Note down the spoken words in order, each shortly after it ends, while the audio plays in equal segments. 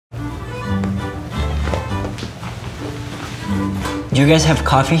Do you guys have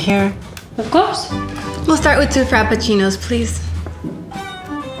coffee here? Of course. We'll start with 2 frappuccinos, please.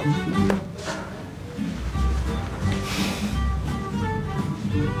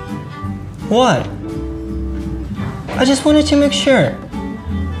 What? I just wanted to make sure.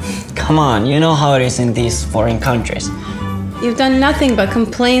 Come on, you know how it is in these foreign countries. You've done nothing but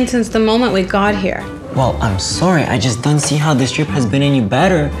complain since the moment we got here. Well, I'm sorry, I just don't see how this trip has been any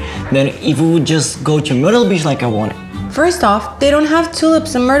better than if we would just go to Myrtle Beach like I wanted. First off, they don't have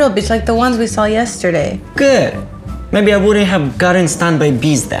tulips in Myrtle Beach like the ones we saw yesterday. Good. Maybe I wouldn't have gotten stung by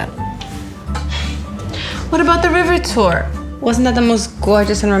bees then. What about the river tour? Wasn't that the most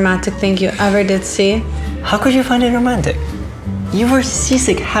gorgeous and romantic thing you ever did see? How could you find it romantic? You were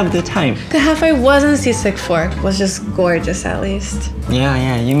seasick half the time. The half I wasn't seasick for was just gorgeous, at least.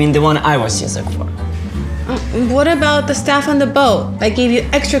 Yeah, you mean the one I was seasick for. What about the staff on the boat that gave you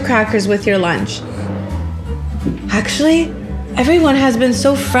extra crackers with your lunch? Actually, everyone has been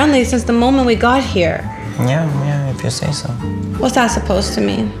so friendly since the moment we got here. Yeah, if you say so. What's that supposed to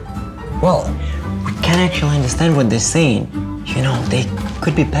mean? Well, we can't actually understand what they're saying. You know, they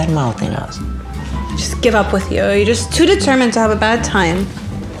could be bad-mouthing us. Just give up with you. You're just too determined to have a bad time.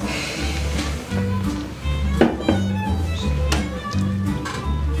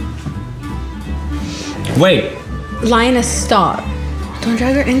 Wait! Lioness, stop. Don't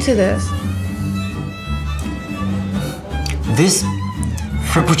drag her into this. This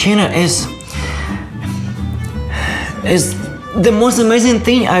frappuccino is the most amazing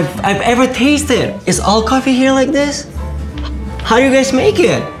thing I've ever tasted. Is all coffee here like this? How do you guys make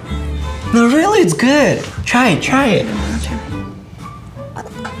it? No, really, it's good. Try it.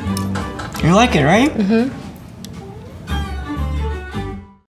 You like it, right? Mm-hmm.